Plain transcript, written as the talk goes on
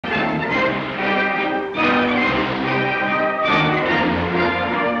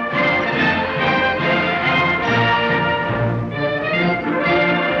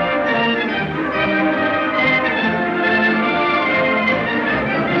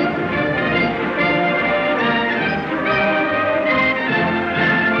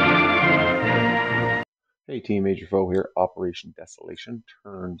Team Major Foe here, Operation Desolation,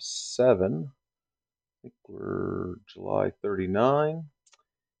 turn 7. I think we're July 39.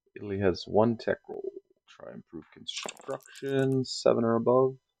 Italy has 1 tech roll. Try improve construction, 7 or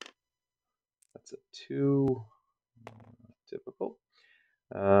above. That's a 2. Typical.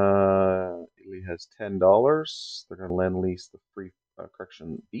 Italy has $10. They're going to lend lease the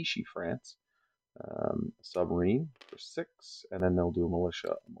Vichy France submarine for 6, and then they'll do a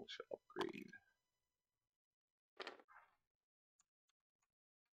militia upgrade.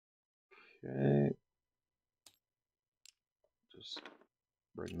 Okay, just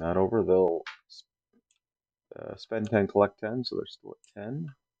bring that over. They'll spend 10, collect 10, so they're still at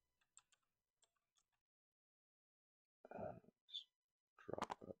 10. Just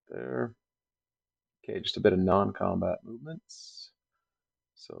drop that there. Okay, just a bit of non-combat movements.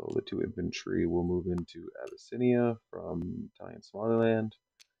 So the 2 infantry will move into Abyssinia from Italian Somaliland.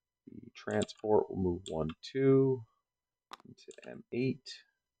 The transport will move 1-2 into M8.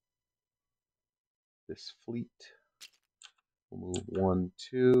 This fleet will move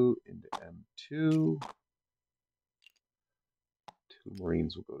 1-2 into M2. 2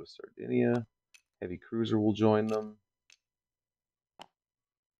 Marines will go to Sardinia. Heavy cruiser will join them.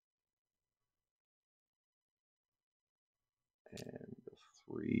 And the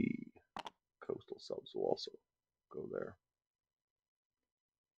 3 coastal subs will also go there.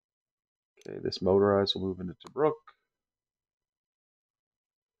 Okay, this motorized will move into Tobruk.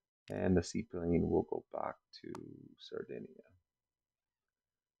 And the seaplane will go back to Sardinia.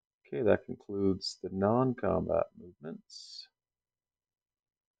 Okay, that concludes the non-combat movements.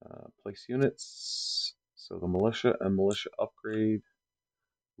 Place units. So the militia and militia upgrade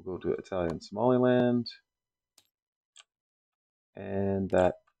will go to Italian Somaliland. And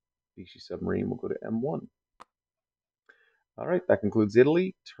that Vichy submarine will go to M1. Alright, that concludes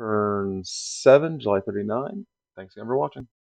Italy. Turn 7, July 39. Thanks again for watching.